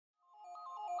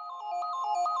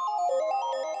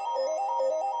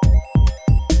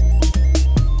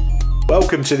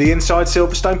Welcome to the Inside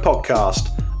Silverstone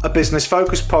podcast, a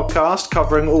business-focused podcast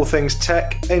covering all things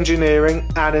tech, engineering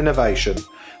and innovation.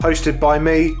 Hosted by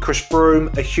me, Chris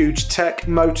Broome, a huge tech,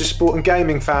 motorsport and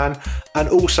gaming fan, and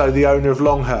also the owner of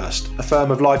Longhurst, a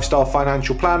firm of lifestyle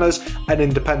financial planners and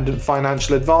independent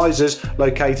financial advisors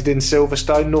located in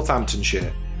Silverstone,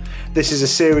 Northamptonshire. This is a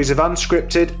series of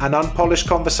unscripted and unpolished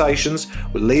conversations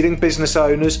with leading business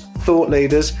owners, thought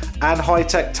leaders and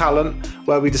high-tech talent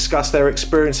where we discuss their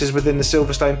experiences within the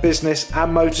Silverstone business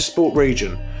and motorsport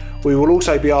region. We will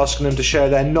also be asking them to share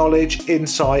their knowledge,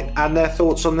 insight and their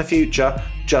thoughts on the future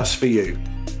just for you.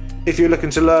 If you're looking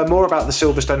to learn more about the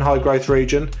Silverstone high growth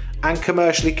region and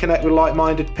commercially connect with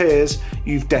like-minded peers,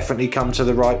 you've definitely come to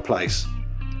the right place.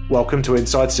 Welcome to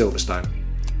Inside Silverstone.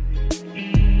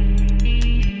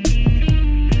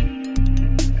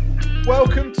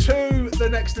 Welcome to the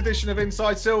next edition of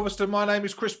Inside Silverstone. My name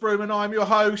is Chris Broome and I'm your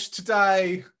host.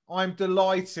 Today, I'm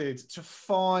delighted to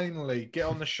finally get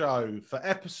on the show for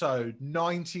episode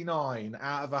 99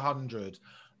 out of 100.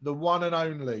 The one and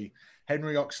only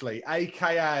Henry Oxley,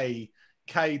 aka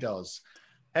Kaidoz.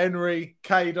 Henry,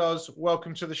 Kaidoz,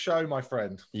 welcome to the show, my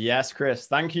friend. Yes, Chris.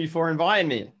 Thank you for inviting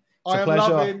me. I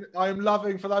am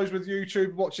loving, for those with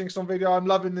YouTube watching some video, I'm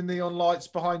loving the neon lights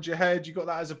behind your head. You got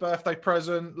that as a birthday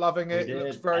present. Loving it. It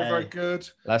looks very, very good.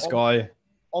 Let's go.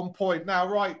 On point. Now,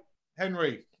 right,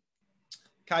 Henry,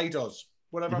 Kaidoz,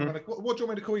 whatever I'm going to, what do you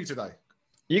want me to call you today?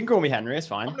 You can call me Henry. It's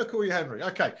fine. I'm going to call you Henry.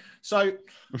 Okay. So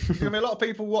there's going to be a lot of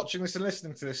people watching this and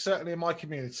listening to this, certainly in my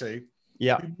community,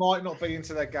 who might not be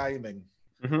into their gaming.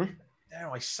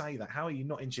 Dare I say that? How are you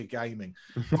not into your gaming?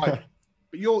 Right.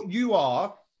 But you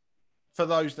are, for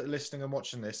those that are listening and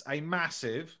watching this, a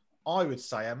massive, I would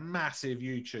say, a massive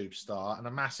YouTube star and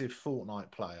a massive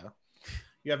Fortnite player.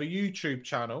 You have a YouTube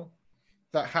channel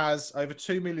that has over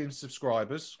 2 million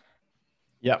subscribers.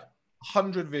 Yep.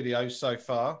 100 videos so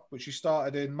far, which you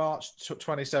started in March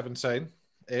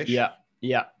 2017-ish. Yeah.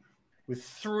 Yeah. With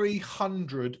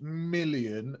 300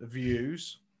 million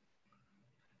views.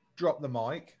 Drop the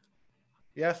mic.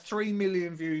 Yeah, 3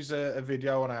 million views a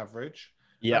video on average.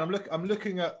 Yeah. And I'm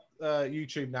looking at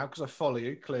YouTube now because I follow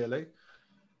you clearly.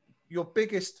 Your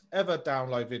biggest ever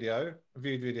download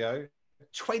viewed video,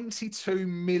 22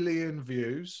 million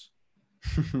views.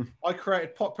 I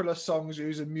created popular songs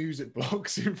using music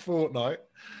blocks in Fortnite.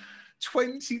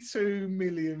 22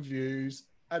 million views.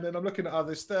 And then I'm looking at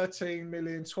others, 13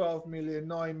 million, 12 million,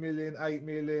 9 million, 8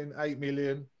 million, 8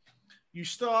 million. You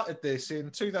started this in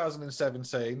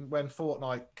 2017 when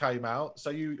Fortnite came out. So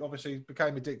you obviously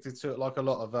became addicted to it like a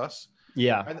lot of us.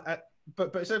 Yeah.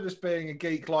 But instead of just being a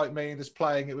geek like me and just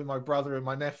playing it with my brother and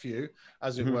my nephew,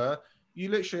 as it were, you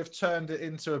literally have turned it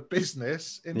into a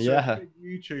business, into a big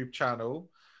YouTube channel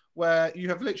where you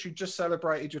have literally just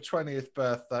celebrated your 20th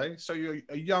birthday. So you're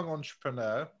a young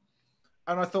entrepreneur.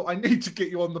 And I thought I need to get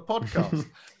you on the podcast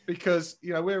because,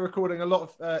 you know, we're recording a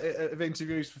lot of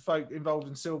interviews for folk involved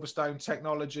in Silverstone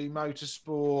technology,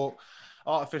 motorsport,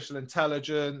 artificial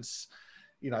intelligence,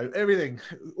 you know, everything,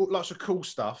 lots of cool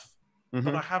stuff.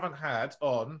 But I haven't had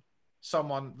on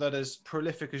someone that is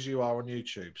prolific as you are on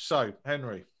YouTube. So,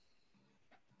 Henry.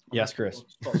 Yes, Chris.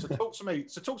 So talk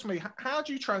to me. How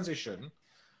do you transition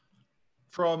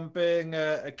from being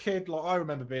a kid, like I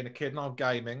remember being a kid and I'm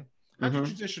gaming? How do you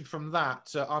transition from that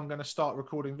to I'm going to start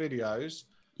recording videos?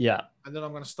 Yeah. And then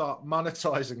I'm going to start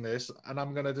monetizing this and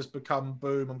I'm going to just become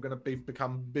boom. I'm going to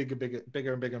become bigger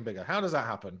and bigger. How does that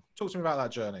happen? Talk to me about that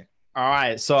journey. All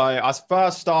right. So I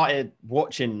first started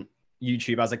watching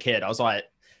YouTube as a kid. I was like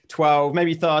 12,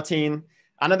 maybe 13.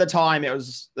 And at the time, it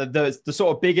was the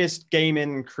sort of biggest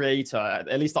gaming creator,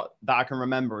 at least that I can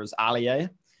remember, is Ali.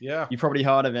 Yeah. You've probably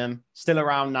heard of him. Still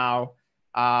around now.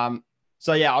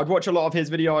 So yeah, I'd watch a lot of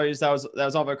his videos. There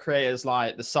was other creators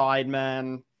like the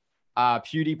Sidemen,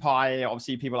 PewDiePie,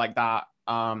 obviously people like that.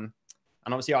 And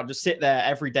obviously I'd just sit there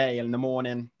every day in the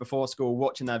morning before school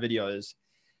watching their videos.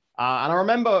 And I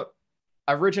remember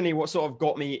originally what sort of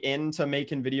got me into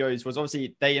making videos was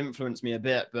obviously they influenced me a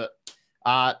bit, but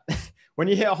when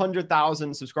you hit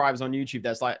 100,000 subscribers on YouTube,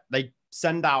 there's like, they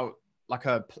send out like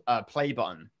a play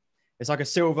button. It's like a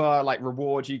silver like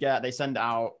reward you get. They send it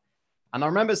out. And I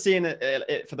remember seeing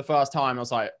it for the first time. I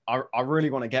was like, I really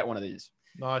want to get one of these.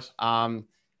 Nice.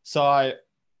 So I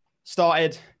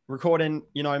started recording,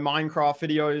 you know, Minecraft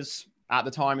videos at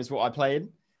the time is what I played.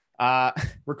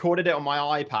 Recorded it on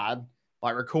my iPad,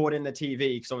 like recording the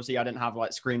TV, because obviously I didn't have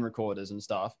like screen recorders and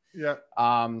stuff. Yeah.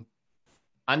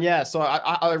 And yeah, so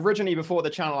I originally, before the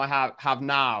channel I have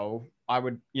now, I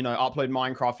would, you know, upload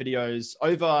Minecraft videos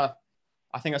over,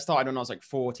 I think I started when I was like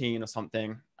 14 or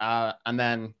something. And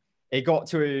then it got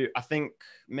to, I think,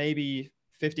 maybe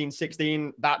 15,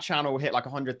 16, that channel hit like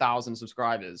 100,000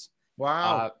 subscribers.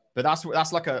 Wow. But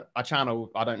that's like a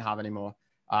channel I don't have anymore.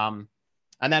 And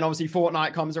then obviously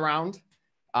Fortnite comes around,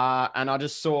 and I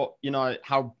just saw, you know,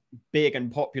 how big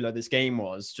and popular this game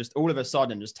was, just all of a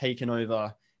sudden just taking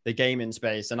over the gaming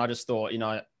space. And I just thought, you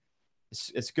know,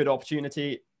 it's a good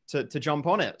opportunity to jump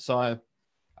on it. So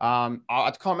I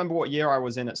can't remember what year I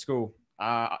was in at school.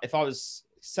 If I was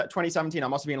 2017, I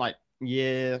must have been like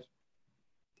year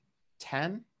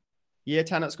 10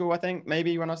 at school, I think,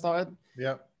 maybe, when I started.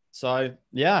 Yeah. So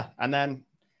yeah, and then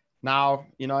now,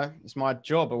 you know, it's my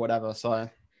job or whatever. So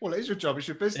well, it is your job, it's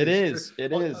your business.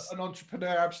 It is. An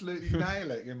entrepreneur, absolutely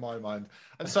nailing in my mind.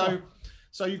 And so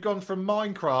you've gone from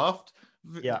Minecraft,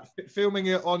 filming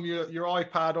it on your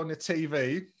iPad on your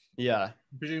TV,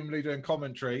 presumably doing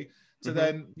commentary, to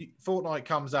then Fortnite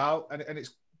comes out and it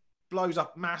blows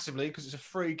up massively because it's a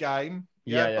free game.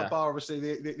 But bar obviously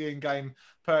the in-game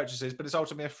purchases, but it's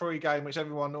ultimately a free game which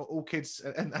everyone, all kids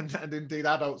and indeed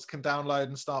adults, can download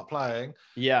and start playing.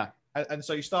 And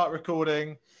so you start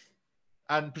recording,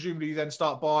 and presumably you then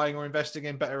start buying or investing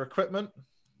in better equipment.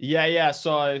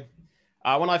 So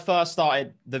when I first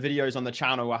started the videos on the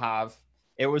channel, I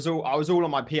was all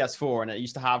on my PS4, and it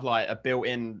used to have like a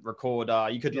built-in recorder.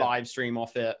 You could live stream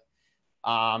off it.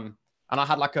 And I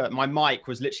had my mic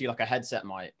was literally like a headset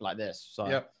mic like this.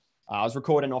 So I was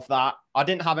recording off that. I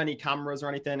didn't have any cameras or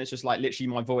anything. It's just like literally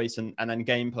my voice and then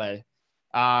gameplay.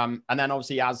 And then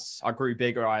obviously as I grew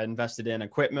bigger, I invested in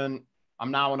equipment.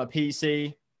 I'm now on a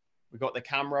PC. We got the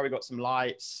camera, we got some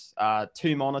lights,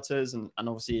 2 monitors, and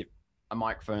obviously a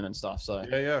microphone and stuff. So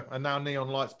and now neon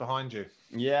lights behind you.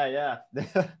 And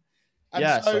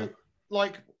so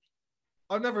like,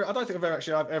 I don't think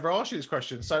I've ever asked you this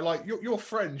question. So like your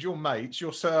friends, your mates,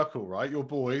 your circle, right? Your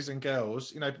boys and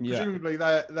girls, you know, presumably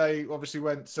they obviously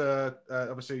went to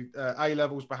A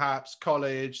levels, perhaps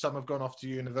college. Some have gone off to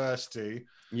university.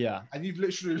 And you've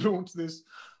literally launched this,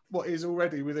 what is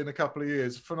already within a couple of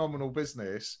years, phenomenal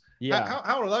business.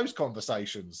 How are those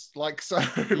conversations? Like, so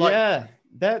like,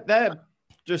 they're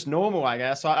just normal, I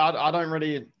guess. I don't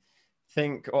really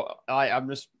think, I'm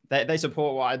just, they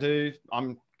support what I do.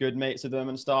 I'm good mates with them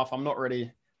and stuff.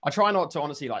 I try not to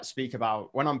honestly like speak about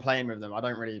when I'm playing with them. I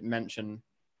don't really mention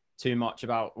too much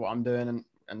about what I'm doing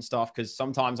and stuff, because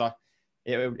sometimes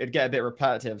it'd get a bit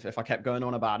repetitive if I kept going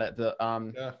on about it. But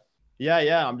I'm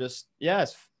just,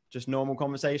 it's just normal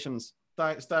conversations.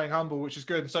 Staying humble, which is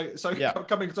good. So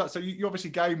coming to that, so you obviously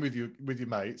game with your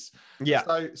mates.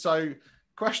 So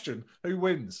question, who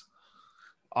wins?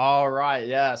 All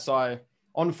right, so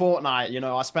on Fortnite, you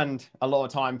know, I spend a lot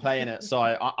of time playing it, so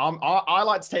I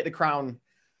like to take the crown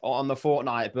on the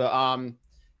Fortnite. But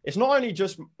it's not only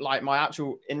just like my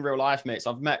actual in real life mates.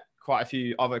 I've met quite a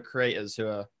few other creators who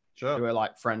are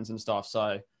like friends and stuff.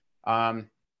 So I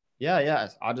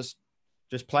just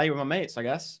play with my mates, I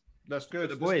guess. That's good.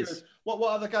 The boys. Good. What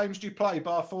other games do you play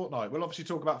bar Fortnite? We'll obviously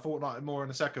talk about Fortnite more in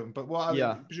a second, but what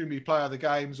other, presumably you play other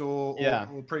games or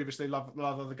previously love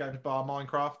other games bar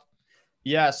Minecraft?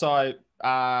 So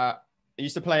I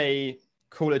used to play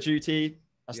Call of Duty.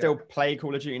 I still play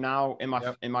Call of Duty now in my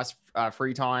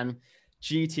free time.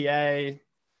 GTA,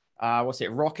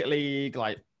 Rocket League,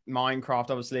 like Minecraft,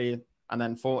 obviously, and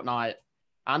then Fortnite.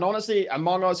 And honestly,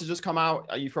 Among Us has just come out.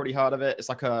 You've probably heard of it. It's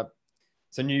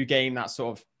a new game that's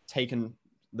sort of taken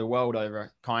the world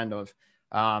over, kind of.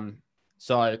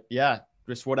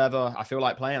 Just whatever I feel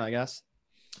like playing, I guess.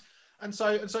 And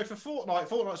so for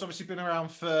Fortnite's obviously been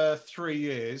around for 3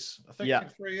 years. I think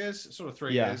 3 years, sort of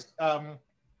 3 years.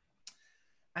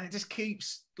 And it just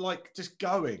keeps just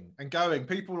going and going.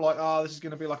 People are like, this is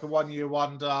going to be like a 1-year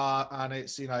wonder, and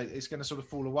it's going to sort of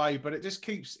fall away. But it just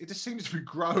seems to be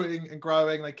growing and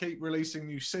growing. They keep releasing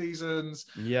new seasons.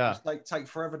 They take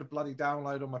forever to bloody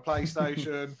download on my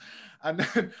PlayStation.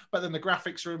 But then the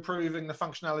graphics are improving, the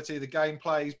functionality of the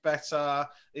gameplay is better,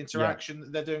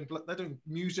 interaction. They're doing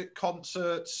music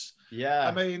concerts.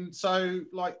 I mean, so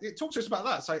talk to us about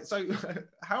that. So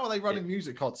how are they running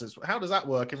music concerts? How does that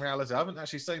work in reality? I haven't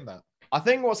actually seen that. I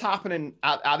think what's happening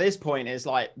at this point is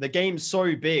like the game's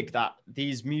so big that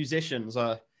these musicians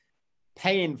are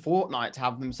paying Fortnite to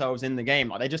have themselves in the game.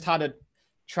 Like they just had a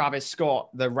Travis Scott,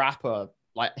 the rapper,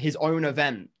 like his own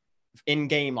event,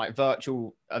 in-game, like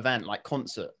virtual event, like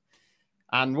concert.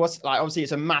 And what's like, obviously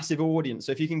it's a massive audience.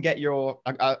 So if you can get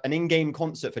an in-game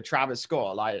concert for Travis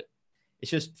Scott, like it's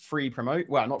just not free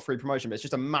promotion, but it's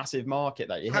just a massive market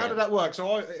that you hit. How did that work?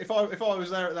 So if I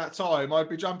was there at that time, I'd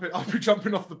be jumping off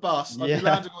the bus, I'd be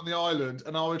landing on the island,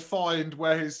 and I would find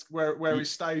where his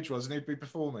stage was, and he'd be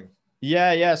performing.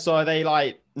 So they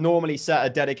like normally set a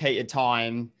dedicated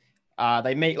time.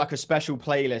 they make like a special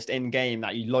playlist in game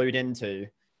that you load into.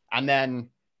 And then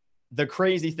the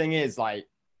crazy thing is like,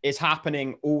 it's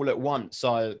happening all at once.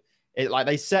 So like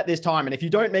they set this time, and if you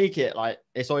don't make it, like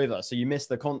it's over. So you miss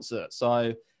the concert.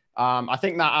 So I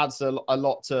think that adds a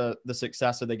lot to the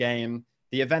success of the game.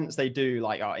 The events they do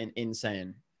like are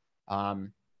insane.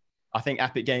 I think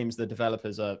Epic Games, the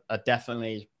developers are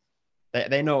definitely,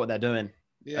 they know what they're doing.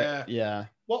 Yeah. Yeah.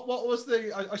 What was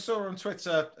I saw on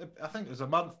Twitter, I think it was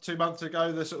 2 months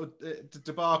ago, the sort of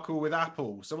debacle with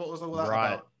Apple. So what was all that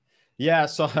about? Yeah.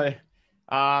 So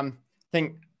I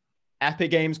think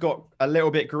Epic Games got a little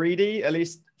bit greedy, at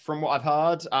least from what I've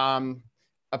heard.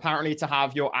 Apparently to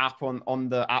have your app on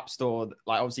the App Store,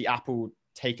 like obviously Apple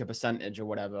take a percentage or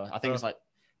whatever. I think it's like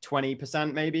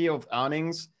 20% maybe of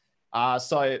earnings.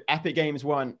 So Epic Games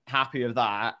weren't happy with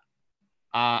that.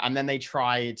 And then they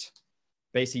tried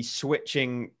basically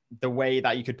switching the way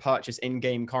that you could purchase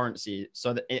in-game currency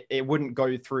so that it wouldn't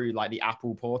go through like the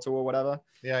Apple portal or whatever.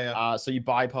 Yeah. So you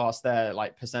bypass their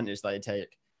like percentage that they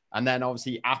take. And then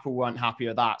obviously Apple weren't happy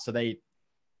with that. So they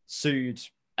sued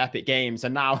Epic Games.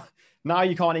 And now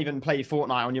you can't even play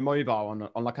Fortnite on your mobile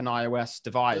on like an iOS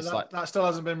device. So that still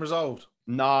hasn't been resolved.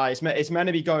 No, it's meant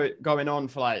to be going on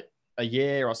for like a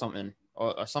year or something.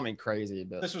 Or something crazy,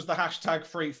 but this was the hashtag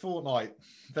free Fortnite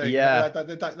thing. Yeah.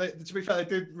 To be fair, they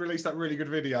did release that really good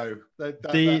video.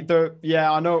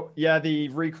 I know. Yeah, the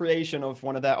recreation of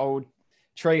one of their old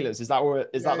trailers. Is that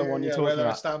the one you're talking where they're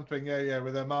about? Stamping,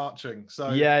 where they're marching.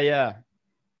 So yeah.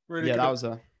 Really yeah, good. that was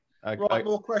right.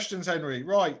 More questions, Henry.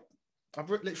 Right, I've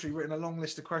literally written a long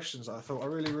list of questions that I thought I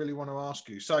really, really want to ask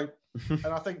you. So, and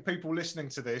I think people listening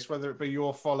to this, whether it be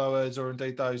your followers or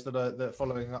indeed those that are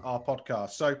following our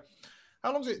podcast. So,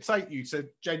 how long does it take you to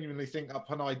genuinely think up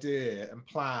an idea and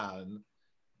plan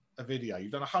a video?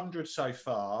 You've done 100 so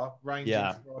far, ranging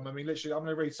from, I mean, literally, I'm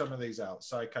going to read some of these out.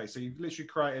 So, okay, so you've literally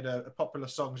created a popular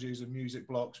songs using music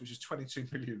blocks, which is 22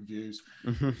 million views.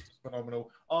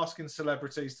 Phenomenal. Asking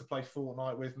celebrities to play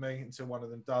Fortnite with me until one of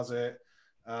them does it.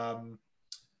 I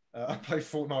play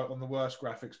Fortnite on the worst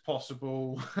graphics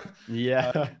possible.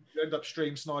 Yeah. You end up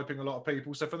stream sniping a lot of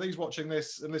people. So for these watching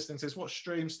this and listening to this, what's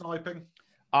stream sniping?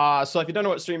 So if you don't know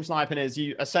what stream sniping is,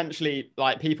 you essentially,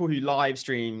 like people who live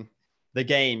stream the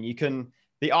game,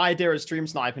 the idea of stream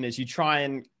sniping is you try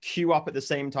and queue up at the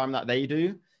same time that they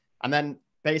do. And then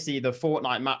basically the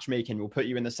Fortnite matchmaking will put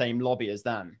you in the same lobby as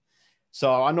them.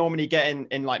 So I normally get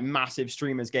in like massive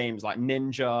streamers games like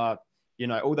Ninja,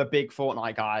 all the big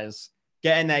Fortnite guys,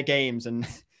 get in their games and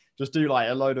just do like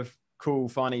a load of cool,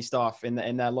 funny stuff in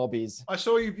their lobbies. I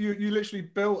saw you literally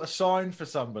built a sign for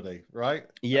somebody, right?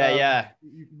 Yeah.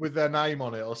 With their name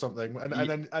on it or something,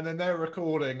 and then they're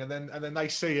recording, and then they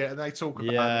see it and they talk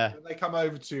about it, and they come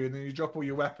over to you, and then you drop all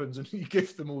your weapons and you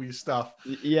gift them all your stuff.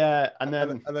 Yeah, and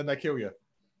then they kill you.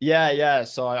 Yeah.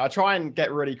 So I try and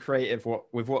get really creative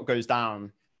with what goes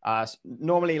down.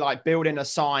 Normally, like building a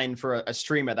sign for a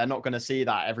streamer, they're not going to see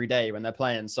that every day when they're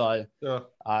playing. So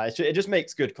it just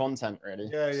makes good content, really.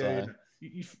 Yeah.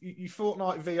 You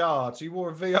Fortnite VR, so you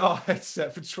wore a VR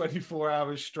headset for 24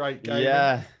 hours straight gaming.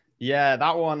 Yeah.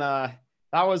 That one. I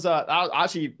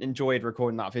actually enjoyed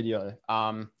recording that video.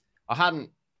 I hadn't,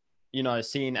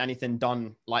 seen anything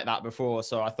done like that before,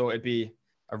 so I thought it'd be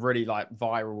a really like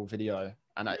viral video.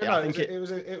 And I think it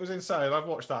was insane. I've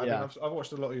watched that. Yeah. I've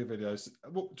watched a lot of your videos.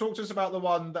 Talk to us about the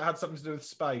one that had something to do with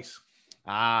space.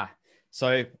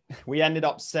 So we ended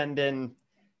up sending.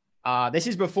 This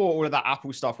is before all of that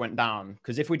Apple stuff went down.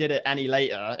 Because if we did it any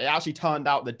later, it actually turned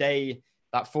out the day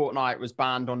that Fortnite was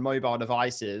banned on mobile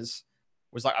devices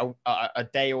was like a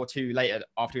day or two later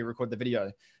after we recorded the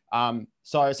video.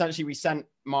 So essentially, we sent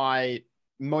my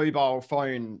mobile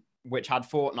phone, which had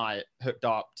Fortnite hooked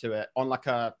up to it, on like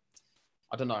a.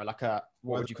 I don't know, like a,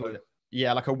 what would you call it?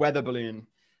 Yeah, like a weather balloon.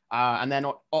 And then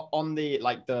on the,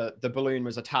 like the balloon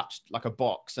was attached like a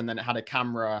box, and then it had a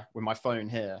camera with my phone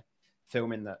here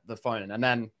filming the phone. And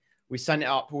then we sent it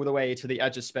up all the way to the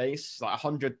edge of space, like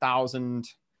 100,000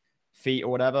 feet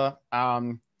or whatever.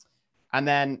 And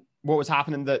then what was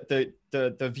happening,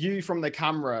 the view from the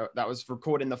camera that was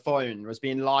recording the phone was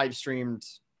being live streamed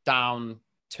down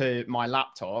to my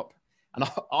laptop. And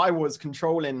I was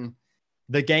controlling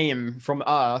the game from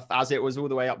Earth as it was all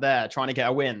the way up there trying to get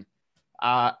a win.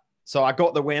 So I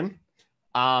got the win.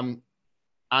 And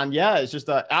yeah, it's just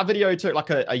that our video took like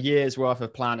a year's worth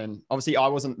of planning. Obviously, I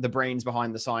wasn't the brains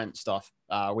behind the science stuff.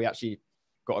 We actually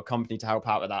got a company to help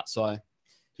out with that. So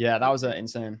Yeah, that was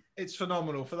insane. It's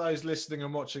phenomenal. For those listening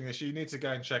and watching this, you need to go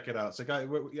and check it out. So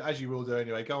go, as you will do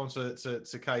anyway, go on to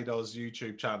Kaidoz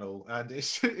YouTube channel, and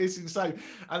it's insane.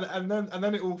 And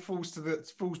then it all falls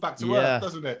back to earth,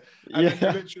 doesn't it? And then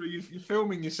you literally you're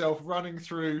filming yourself running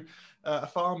through a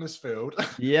farmer's field.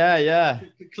 Yeah.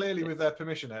 Clearly with their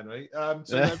permission, Henry,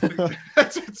 to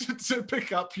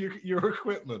pick up your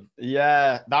equipment.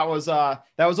 Yeah, that was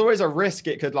there was always a risk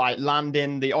it could like land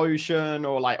in the ocean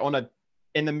or like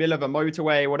in the middle of a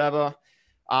motorway, whatever.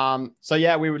 So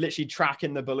yeah, we were literally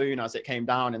tracking the balloon as it came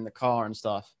down in the car and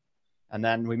stuff. And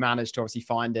then we managed to obviously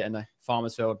find it in the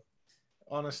farmer's field.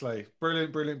 Honestly,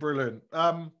 brilliant.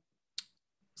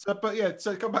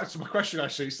 So come back to my question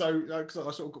actually. So because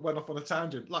I sort of went off on a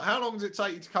tangent. Like, how long does it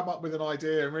take you to come up with an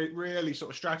idea and really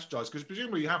sort of strategize? Because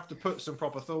presumably you have to put some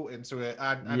proper thought into it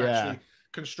and actually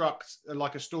construct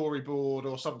like a storyboard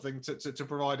or something to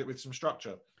provide it with some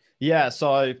structure. Yeah.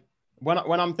 So when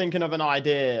I'm thinking of an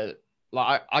idea,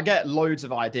 like I get loads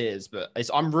of ideas, but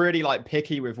I'm really like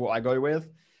picky with what I go with.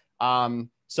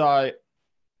 So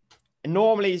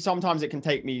normally sometimes it can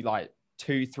take me like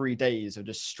 2-3 days of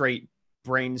just straight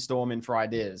brainstorming for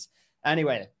ideas.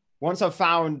 Anyway, once I've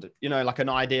found, like an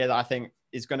idea that I think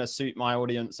is going to suit my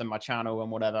audience and my channel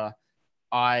and whatever,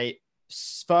 I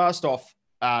first off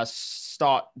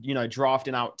start,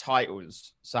 drafting out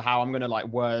titles. So how I'm going to like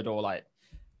word or like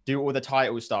do all the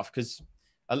title stuff, because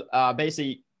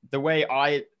basically the way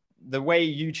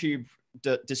YouTube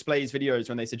displays videos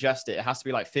when they suggest it has to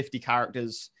be like 50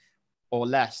 characters or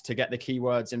less to get the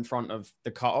keywords in front of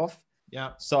the cutoff.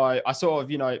 Yeah. So I sort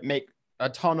of make a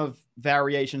ton of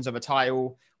variations of a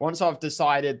title. Once I've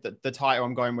decided that the title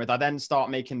I'm going with, I then start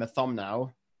making the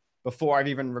thumbnail before I've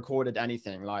even recorded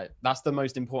anything. Like, that's the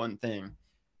most important thing,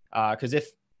 because if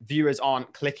viewers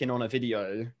aren't clicking on a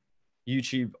video,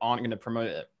 YouTube aren't going to promote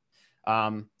it.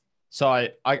 So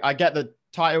I get the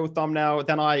title, thumbnail,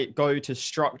 then I go to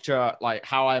structure, like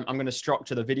how I'm going to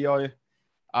structure the video.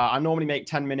 I normally make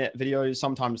 10-minute videos,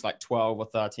 sometimes like 12 or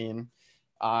 13.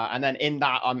 And then in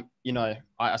that,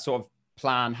 I sort of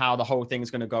plan how the whole thing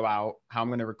is going to go out, how I'm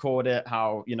going to record it,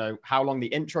 how long the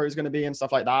intro is going to be and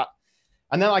stuff like that.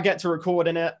 And then I get to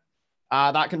recording it.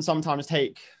 That can sometimes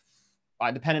take,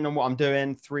 depending on what I'm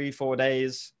doing, 3-4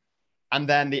 days. And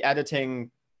then the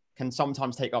editing can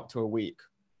sometimes take up to a week.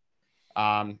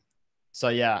 So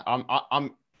yeah,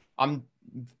 I'm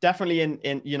definitely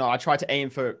in I try to aim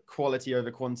for quality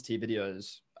over quantity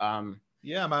videos.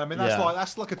 Yeah, man. I mean,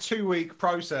 that's like a 2-week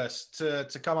process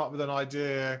to come up with an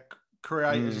idea,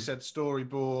 create, as you said,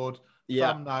 storyboard,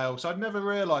 thumbnail. So I'd never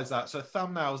realized that. So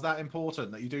thumbnail is that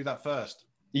important that you do that first?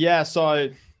 Yeah. So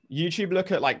YouTube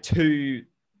look at like 2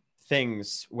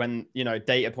 things when,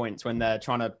 data points when they're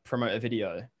trying to promote a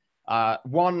video.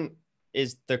 One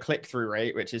is the click-through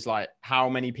rate, which is like how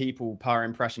many people per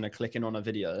impression are clicking on a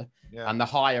video. Yeah. And the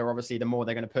higher, obviously, the more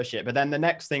they're going to push it. But then the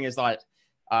next thing is like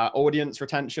audience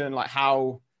retention, like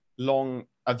how long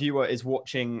a viewer is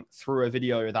watching through a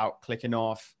video without clicking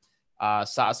off,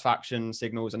 satisfaction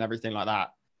signals and everything like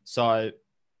that. So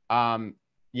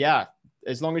yeah,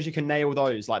 as long as you can nail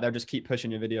those, like they'll just keep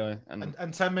pushing your video.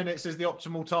 And 10 minutes is the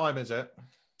optimal time, is it?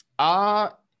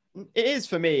 It is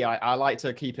for me. I like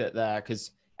to keep it there,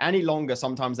 because any longer,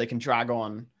 sometimes they can drag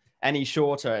on. Any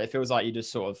shorter, it feels like you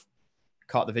just sort of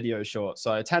cut the video short.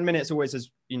 So 10 minutes always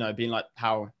has, been like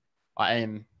how I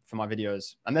aim for my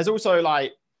videos. And there's also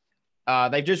like,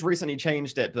 they've just recently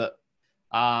changed it, but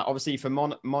obviously for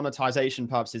monetization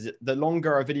purposes, the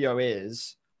longer a video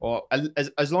is, or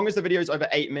as long as the video is over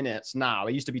 8 minutes now,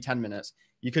 it used to be 10 minutes,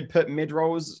 you could put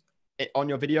mid-rolls on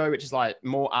your video, which is like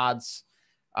more ads.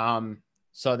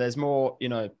 So there's more,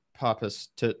 purpose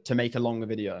to make a longer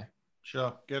video.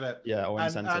 Sure, get it. Yeah, or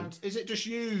incentive. And is it just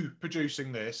you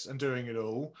producing this and doing it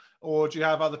all, or do you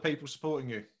have other people supporting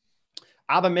you?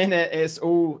 At the minute, it's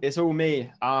all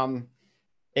me.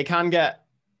 It can get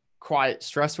quite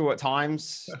stressful at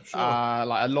times. Sure.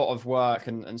 Like a lot of work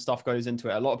and stuff goes into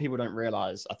it. A lot of people don't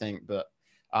realize, I think, but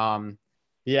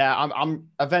yeah, I'm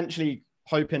eventually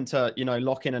hoping to,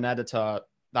 lock in an editor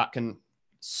that can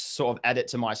sort of edit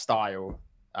to my style.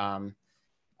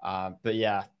 But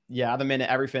yeah, at the minute,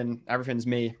 everything's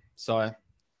me. So,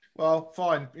 well,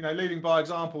 fine. Leading by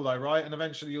example though, right? And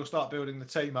eventually you'll start building the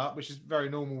team up, which is very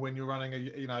normal when you're running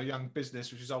a young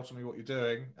business, which is ultimately what you're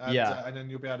doing. And, and then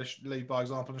you'll be able to lead by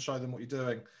example and show them what you're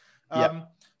doing.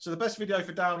 So the best video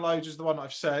for downloads is the one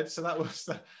I've said. So that was,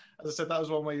 as I said, that was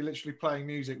one where you're literally playing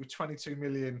music with 22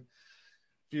 million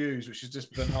views, which is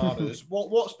just bananas.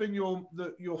 What's been your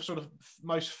sort of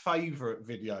most favorite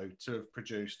video to have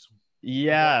produced?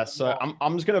 Yeah, so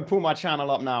I'm just gonna pull my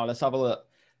channel up now. Let's have a look.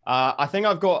 I think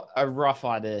I've got a rough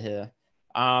idea here.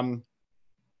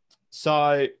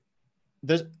 So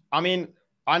there's, I mean,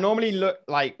 I normally look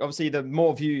like, obviously the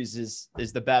more views is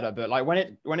the better, but like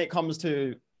when it comes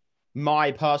to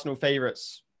my personal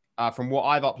favorites, from what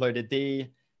I've uploaded, the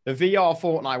VR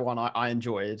Fortnite one I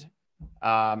enjoyed.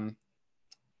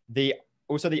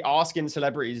 Also the asking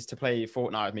celebrities to play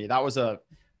Fortnite with me. I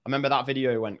remember that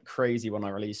video went crazy when I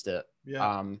released it.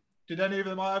 Yeah. Did any of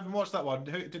them? I haven't watched that one.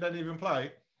 Did any of them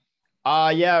play?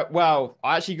 Yeah. Well,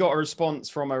 I actually got a response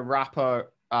from a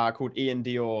rapper called Ian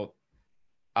Dior,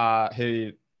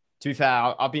 who, to be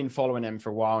fair, I've been following him for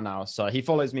a while now. So he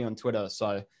follows me on Twitter.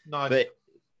 So nice.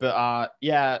 But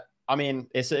yeah, I mean,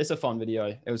 it's a fun video.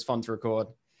 It was fun to record.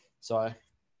 So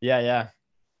yeah.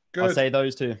 Good. I'd say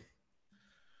those two.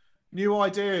 New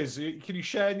ideas. Can you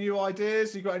share new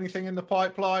ideas? You got anything in the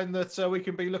pipeline that we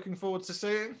can be looking forward to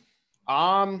seeing?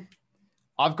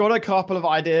 I've got a couple of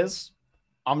ideas.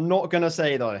 I'm not going to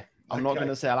say, though. I'm not going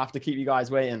to say. I'll have to keep you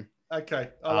guys waiting. Okay.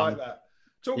 I like that.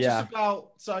 Talk to us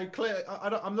about, so clear,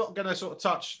 I'm not going to sort of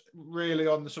touch really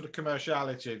on the sort of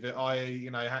commerciality of it, i.e.,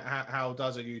 you know, how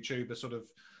does a YouTuber sort of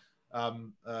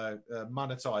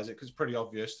monetize it? Because it's pretty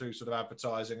obvious through sort of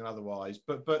advertising and otherwise.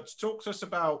 But talk to us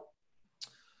about,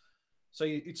 so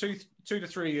you're 2 to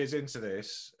 3 years into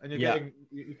this, and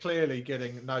you're clearly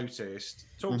getting noticed.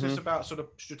 Talk to us about sort of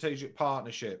strategic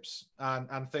partnerships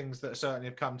and things that certainly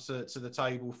have come to the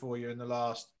table for you in the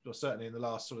last, or certainly in the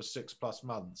last sort of 6+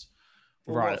 months.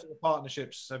 What sort of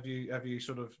partnerships have you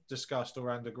sort of discussed or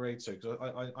and agreed to? Because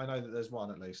I know that there's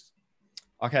one at least.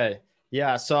 Okay,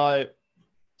 yeah. So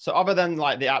other than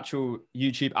like the actual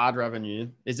YouTube ad revenue,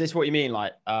 is this what you mean?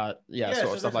 Like, sort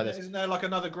of stuff like this. Isn't there like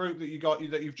another group that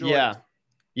you've joined?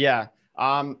 Yeah.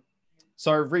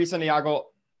 So recently I got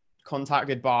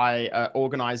contacted by an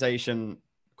organization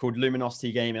called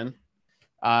Luminosity Gaming.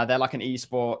 They're like an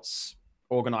esports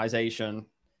organization.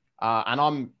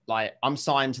 And I'm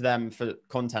signed to them for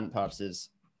content purposes.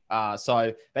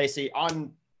 So basically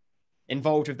I'm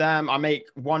involved with them. I make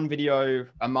 1 video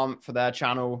a month for their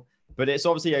channel, but it's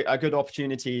obviously a good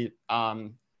opportunity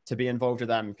to be involved with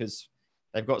them because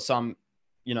they've got some,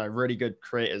 you know, really good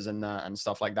creators in there and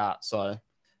stuff like that. So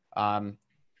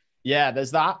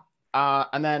there's that.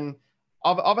 And then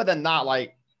other than that,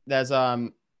 like there's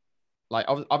like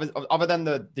other than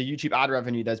the YouTube ad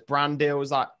revenue, there's brand deals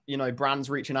that, you know, brands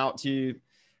reaching out to you,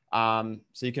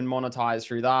 so you can monetize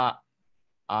through that.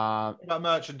 About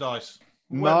merchandise.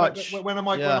 Merch. When am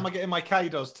I getting my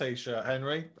Kaidoz t-shirt,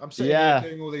 Henry? I'm sitting here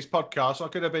doing all these podcasts. I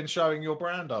could have been showing your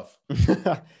brand off.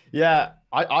 Yeah,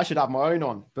 I should have my own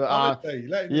on. But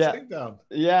letting the thing down.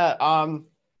 Yeah.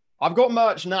 I've got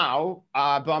merch now,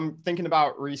 but I'm thinking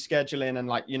about rescheduling and,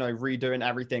 like, you know, redoing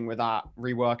everything with that,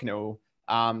 reworking it all.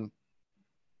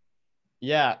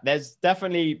 Yeah, there's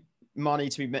definitely money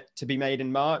to be made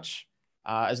in merch,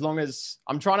 as long as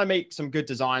I'm trying to make some good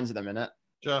designs at the minute.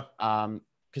 Sure.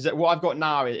 Because what I've got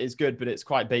now is good, but it's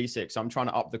quite basic, so I'm trying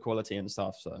to up the quality and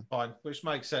stuff. So fine, which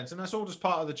makes sense, and that's all just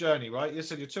part of the journey, right? You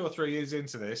said you're 2 or 3 years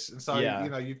into this, and so you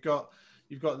know you've got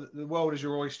the world as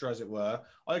your oyster, as it were.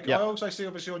 I also see,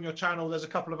 obviously, on your channel, there's a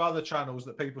couple of other channels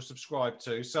that people subscribe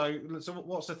to. So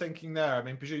what's the thinking there? I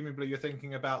mean, presumably you're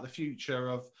thinking about the future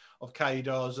of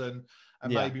Kaidoz and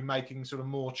maybe making sort of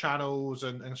more channels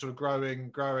and sort of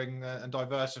growing and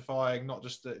diversifying, not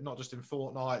just in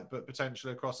Fortnite, but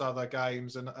potentially across other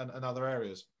games and other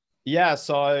areas. Yeah,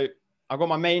 so I've got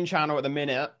my main channel at the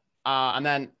minute, and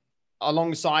then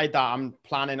alongside that, I'm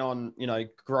planning on, you know,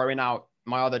 growing out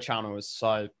my other channels.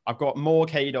 So I've got more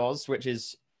Kaidoz, which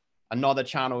is another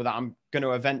channel that I'm going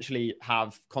to eventually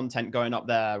have content going up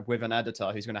there with an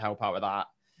editor who's going to help out with that.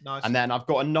 Nice. And then I've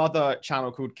got another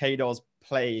channel called Kaidoz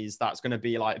Plays that's going to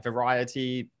be like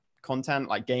variety content,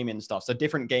 like gaming stuff. So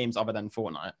different games other than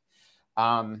Fortnite.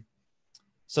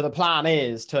 So the plan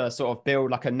is to sort of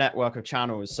build like a network of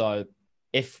channels. So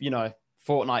if, you know,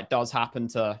 Fortnite does happen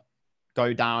to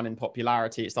go down in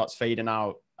popularity, it starts fading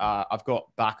out, I've got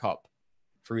backup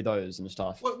through those and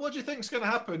stuff. What do you think is going to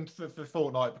happen for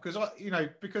Fortnite?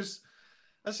 Because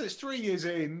as I said, it's 3 years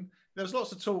in. There was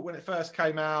lots of talk when it first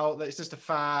came out that it's just a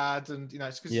fad, and, you know,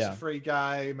 it's because it's a free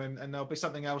game, and there'll be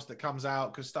something else that comes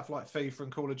out because stuff like FIFA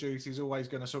and Call of Duty is always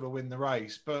going to sort of win the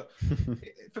race. But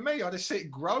for me, I just see it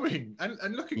growing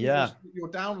and looking at your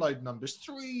download numbers,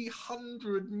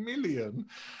 300 million.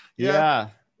 Yeah.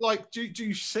 Like, do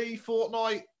you see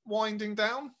Fortnite winding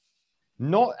down?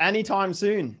 Not anytime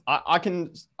soon.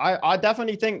 I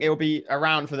definitely think it'll be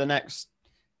around for the next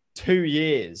 2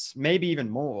 years, maybe even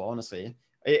more, honestly.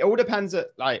 It all depends at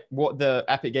like what the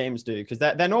Epic Games do, because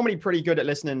they're normally pretty good at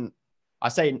listening. I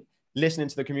say listening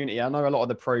to the community. I know a lot of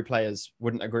the pro players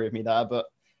wouldn't agree with me there, but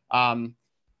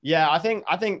yeah, I think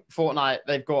Fortnite,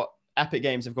 Epic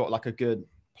Games have got like a good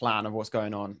plan of what's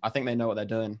going on. I think they know what they're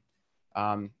doing.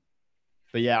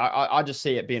 But yeah, I just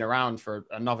see it being around for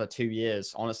another 2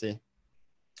 years, honestly.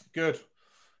 Good.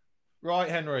 Right,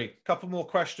 Henry, a couple more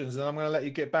questions, and I'm going to let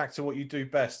you get back to what you do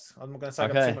best. I'm not going to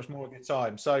take up too much more of your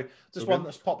time. So just one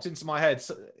that's popped into my head.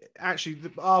 So, actually,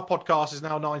 our podcast is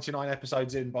now 99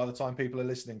 episodes in by the time people are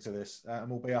listening to this,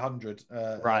 and will be 100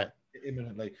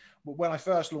 imminently. But when I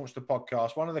first launched the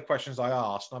podcast, one of the questions I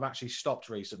asked, and I've actually stopped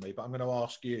recently, but I'm going to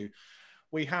ask you,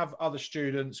 we have other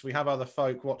students, we have other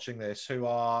folk watching this who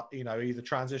are, either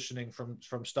transitioning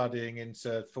from studying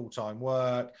into full-time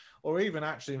work, or even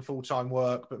actually in full-time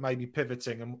work, but maybe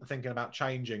pivoting and thinking about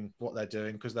changing what they're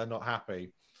doing because they're not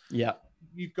happy. Yeah.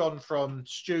 You've gone from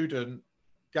student,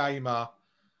 gamer,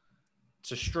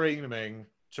 to streaming,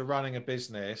 to running a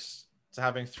business, to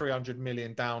having 300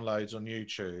 million downloads on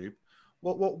YouTube.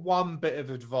 What one bit of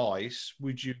advice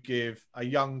would you give a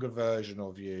younger version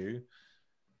of you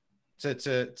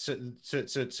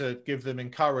to give them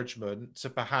encouragement to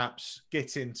perhaps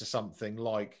get into something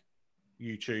like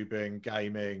YouTubing,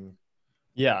 gaming,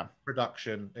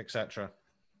 production, etc.?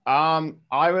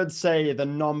 I would say the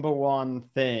number one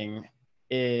thing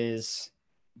is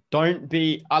don't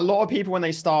be, a lot of people when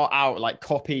they start out like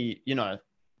copy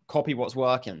what's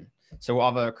working. So what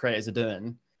other creators are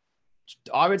doing.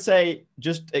 I would say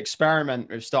just experiment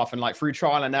with stuff, and like through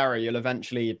trial and error, you'll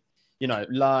eventually,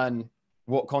 learn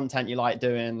what content you like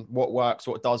doing, what works,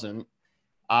 what doesn't.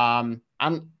 And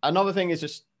another thing is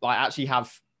just like actually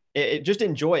have it just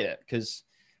enjoy it, because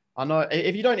I know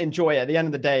if you don't enjoy it at the end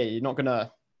of the day, you're not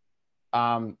gonna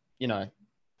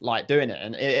like doing it.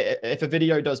 And if a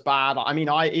video does bad, I mean,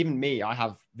 I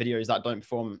have videos that don't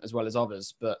perform as well as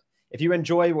others, but if you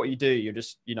enjoy what you do, you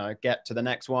just get to the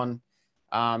next one.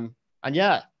 And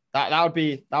yeah, that would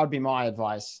be my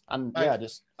advice. And Mate, yeah,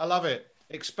 just I love it.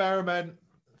 Experiment,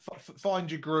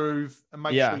 find your groove, and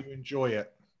make sure you enjoy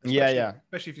it.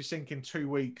 Especially if you're sinking 2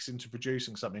 weeks into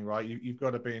producing something, right? You've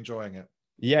got to be enjoying it.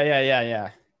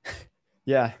 Yeah.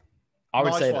 I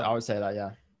would say that.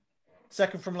 Yeah.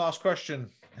 Second from last question,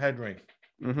 Henry.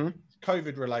 Mm-hmm.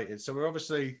 COVID related. So we're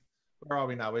obviously, where are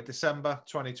we now? We're December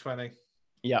 2020.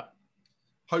 Yeah.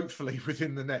 Hopefully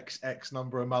within the next X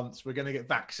number of months, we're going to get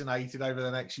vaccinated over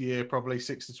the next year, probably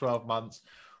 6 to 12 months.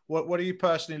 What are you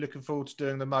personally looking forward to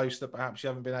doing the most that perhaps you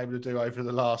haven't been able to do over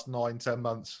the last 9-10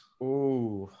 months?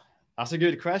 Oh, that's a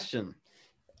good question.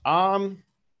 I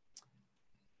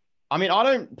mean, I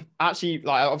don't actually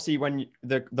like, obviously when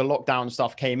the lockdown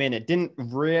stuff came in, it didn't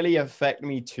really affect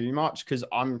me too much because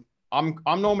I'm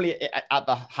normally at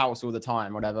the house all the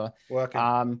time, whatever.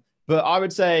 Working. But I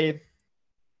would say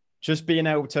just being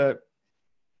able to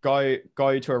go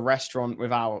to a restaurant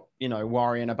without,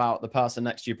 worrying about the person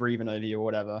next to you breathing over you or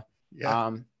whatever.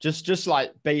 Yeah. Just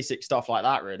like basic stuff like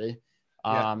that, really.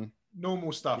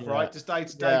 Normal stuff, right? Just day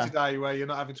to day where you're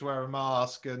not having to wear a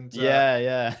mask and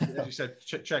as you said,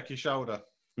 check your shoulder.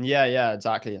 Yeah,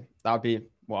 exactly. That would be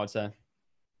what I'd say.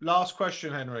 Last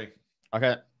question, Henry.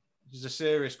 Okay. This is a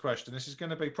serious question. This is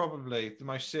going to be probably the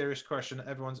most serious question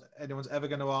anyone's ever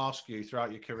going to ask you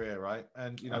throughout your career, right?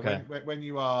 And when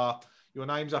your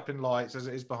name's up in lights as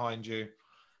it is behind you,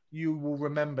 you will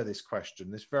remember this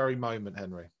question, this very moment,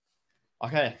 Henry.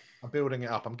 Okay. I'm building it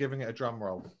up. I'm giving it a drum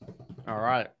roll. All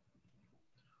right.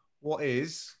 What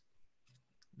is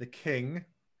the king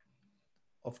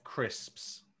of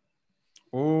crisps?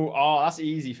 Oh, that's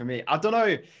easy for me. I don't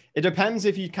know. It depends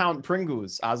if you count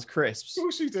Pringles as crisps. Of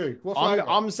course you do. What flavor?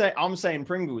 I'm saying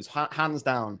Pringles, hands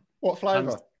down. What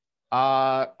flavor?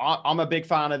 I'm a big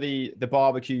fan of the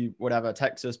barbecue, whatever,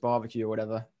 Texas barbecue or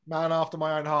whatever. Man after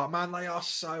my own heart. Man, they are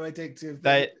so addictive.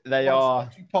 They are.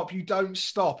 Pop, you don't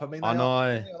stop. I mean, I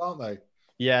know, aren't they?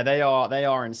 Yeah, they are. They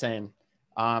are insane.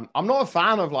 I'm not a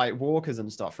fan of like Walkers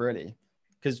and stuff really,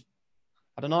 because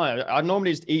I don't know. I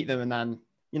normally just eat them and then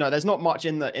there's not much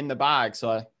in the bag.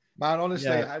 So man, honestly,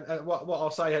 what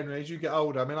I'll say, Henry, as you get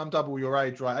older, I mean, I'm double your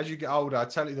age, right? As you get older, I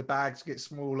tell you, the bags get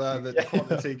smaller, the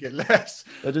quantity get less.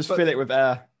 They just fill it with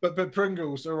air. But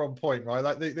Pringles are on point, right?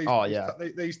 Like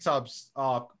these tubs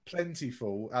are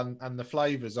plentiful, and the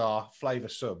flavors are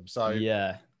flavoursome. So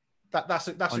yeah. That's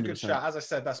a good shout. As I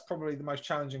said, that's probably the most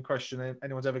challenging question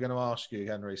anyone's ever going to ask you,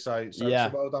 Henry. So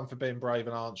well done for being brave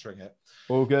and answering it.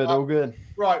 All good.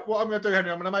 Right, what I'm going to do,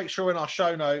 Henry, I'm going to make sure in our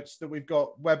show notes that we've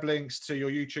got web links to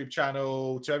your YouTube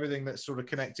channel, to everything that's sort of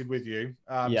connected with you,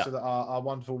 so that our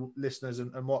wonderful listeners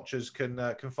and watchers can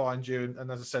find you. And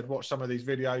as I said, watch some of these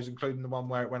videos, including the one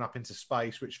where it went up into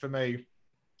space, which for me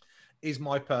is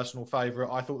my personal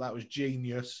favourite. I thought that was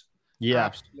genius. Yeah.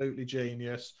 Absolutely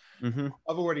genius. Mm-hmm.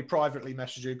 I've already privately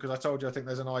messaged you because I told you I think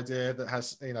there's an idea that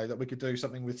has, that we could do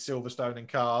something with Silverstone and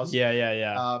cars.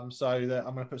 Yeah. So that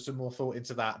I'm going to put some more thought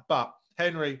into that. But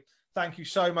Henry, thank you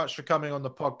so much for coming on the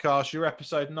podcast. You're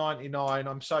episode 99.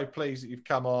 I'm so pleased that you've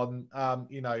come on.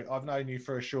 I've known you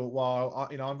for a short while.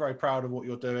 I'm very proud of what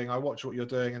you're doing. I watch what you're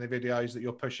doing in the videos that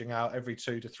you're pushing out every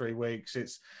 2 to 3 weeks.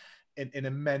 It's an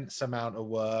immense amount of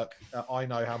work. I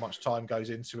know how much time goes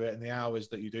into it and the hours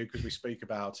that you do because we speak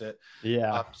about it.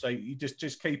 Yeah. So you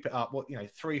just keep it up.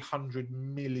 300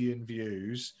 million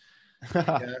views.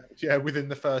 Within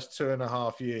the first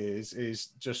 2.5 years is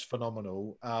just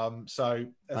phenomenal. So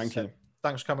thank you.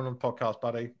 Thanks for coming on the podcast,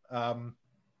 buddy. And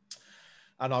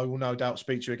I will no doubt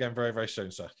speak to you again very, very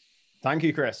soon, sir. Thank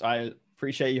you, Chris. I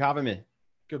appreciate you having me.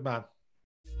 Good man.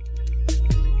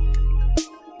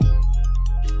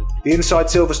 The Inside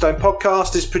Silverstone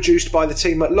podcast is produced by the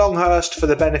team at Longhurst for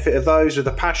the benefit of those with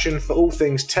a passion for all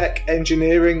things tech,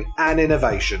 engineering and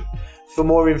innovation. For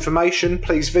more information,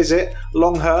 please visit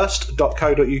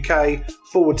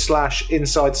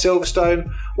longhurst.co.uk/Inside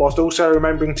Silverstone, whilst also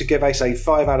remembering to give us a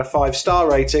 5 out of 5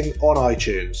 star rating on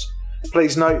iTunes.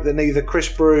 Please note that neither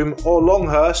Chris Broome or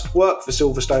Longhurst work for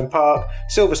Silverstone Park,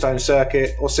 Silverstone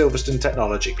Circuit or Silverstone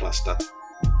Technology Cluster.